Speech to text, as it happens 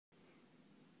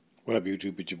What up,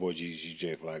 YouTube? It's your boy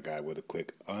GGJ Fly Guy with a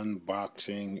quick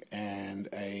unboxing and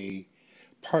a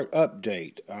part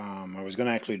update. I was going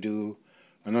to actually do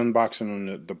an unboxing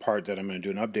on the part that I'm going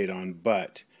to do an update on,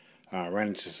 but ran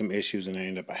into some issues and I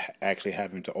ended up actually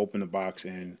having to open the box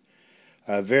and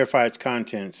verify its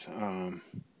contents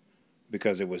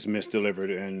because it was misdelivered.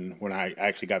 And when I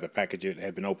actually got the package, it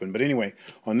had been opened. But anyway,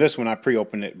 on this one, I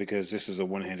pre-opened it because this is a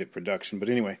one-handed production. But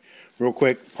anyway, real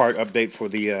quick part update for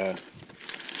the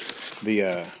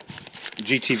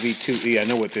GTV-2e. I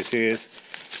know what this is.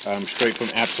 Straight from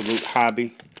Absolute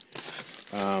Hobby.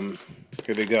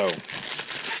 Here we go.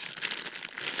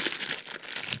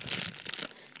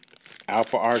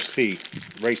 Alpha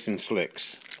RC Racing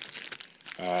Slicks.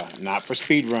 Not for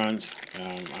speed runs.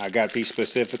 I got these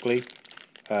specifically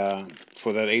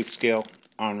for that 8th scale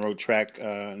on-road track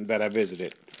that I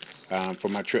visited for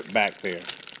my trip back there.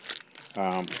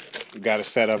 Got a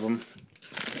set of them.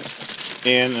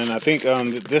 And I think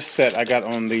this set I got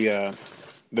on the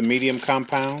medium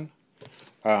compound.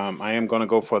 I am going to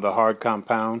go for the hard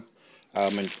compound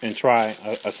and try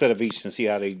a set of each and see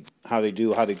how they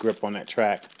grip on that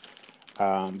track.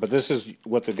 But this is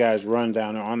what the guys run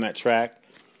down there on that track.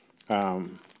 A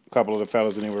couple of the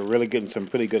fellas, and they were really getting some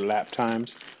pretty good lap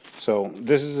times. So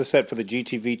this is a set for the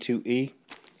GTV-2e.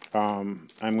 I'm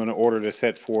going to order the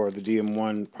set for the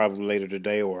DM1 probably later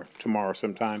today or tomorrow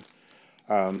sometime.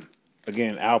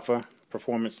 Again, Alpha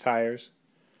Performance tires.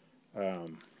 I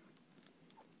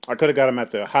could have got them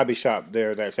at the hobby shop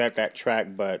there that's at that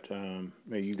track, but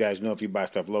you guys know if you buy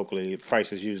stuff locally, the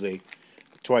price is usually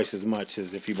twice as much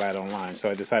as if you buy it online. So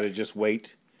I decided to just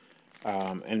wait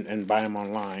and buy them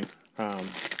online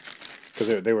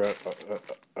because they were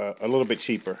a little bit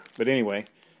cheaper. But anyway,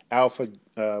 Alpha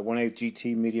 1/8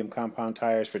 GT medium compound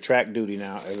tires for track duty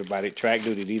now, everybody. Track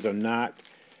duty. These are not...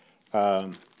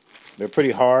 they're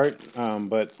pretty hard,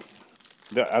 but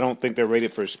I don't think they're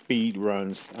rated for speed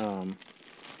runs.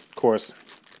 Of course,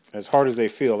 as hard as they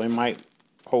feel, they might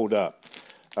hold up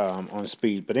on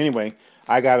speed. But anyway,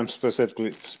 I got them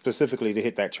specifically to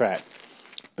hit that track.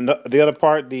 And the other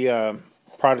part, the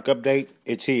product update,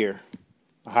 it's here.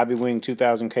 A Hobby Wing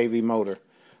 2000 kV motor.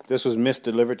 This was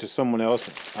misdelivered to someone else.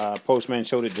 Postman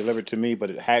showed it delivered to me,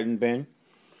 but it hadn't been.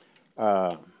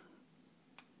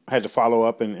 I had to follow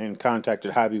up and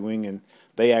contacted Hobby Wing, and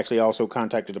they actually also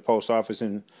contacted the post office.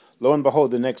 And lo and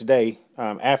behold, the next day,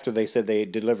 after they said they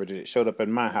had delivered it, it showed up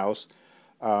in my house,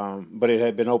 but it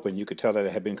had been opened. You could tell that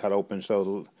it had been cut open.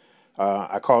 So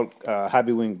I called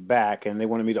Hobby Wing back, and they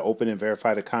wanted me to open and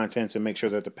verify the contents and make sure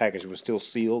that the package was still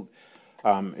sealed.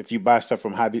 If you buy stuff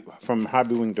from Hobby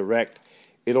Wing direct,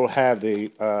 it'll have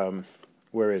the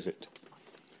where is it?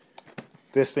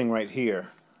 This thing right here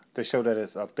to show that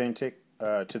it's authentic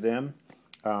to them.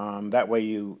 That way,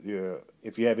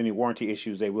 if you have any warranty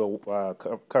issues, they will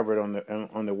cover it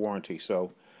on the warranty.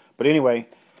 So, but anyway,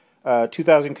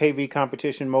 2000 kV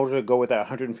competition motor to go with that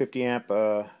 150 amp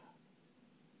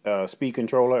speed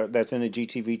controller that's in the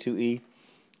GTV-2e.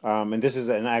 And this is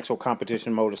an actual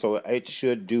competition motor, so it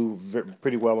should do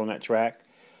pretty well on that track.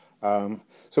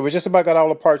 So we just about got all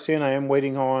the parts in. I am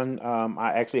waiting on,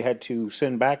 I actually had to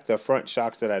send back the front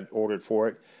shocks that I'd ordered for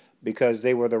it because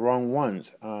they were the wrong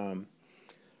ones.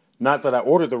 Not that I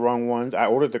ordered the wrong ones. I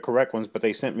ordered the correct ones, but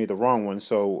they sent me the wrong ones.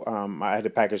 So I had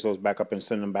to package those back up and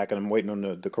send them back, and I'm waiting on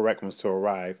the correct ones to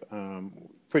arrive.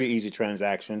 Pretty easy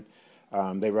transaction.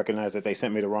 They recognize that they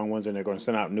sent me the wrong ones, and they're going to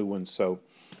send out new ones. So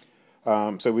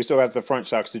we still have the front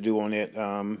shocks to do on it.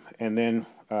 And then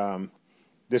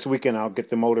this weekend I'll get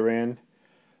the motor in,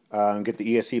 get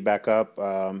the ESC back up,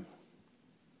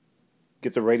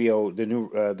 get the radio, the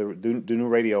new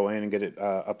radio in, and get it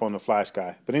up on the Fly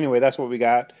Sky. But anyway, that's what we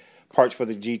got. Parts for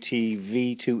the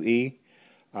GTV-2e.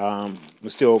 We're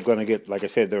still gonna get, like I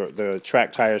said, the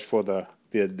track tires for the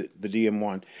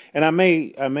DM1. And I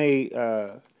may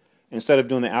instead of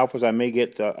doing the Alphas, I may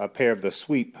get a pair of the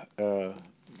Sweep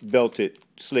belted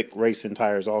slick racing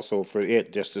tires also for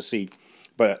it, just to see.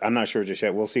 But I'm not sure just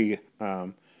yet. We'll see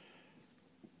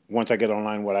once I get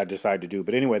online what I decide to do.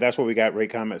 But anyway, that's what we got.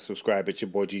 Rate, comment, subscribe. It's your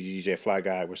boy GGJ Fly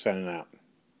Guy. We're signing out.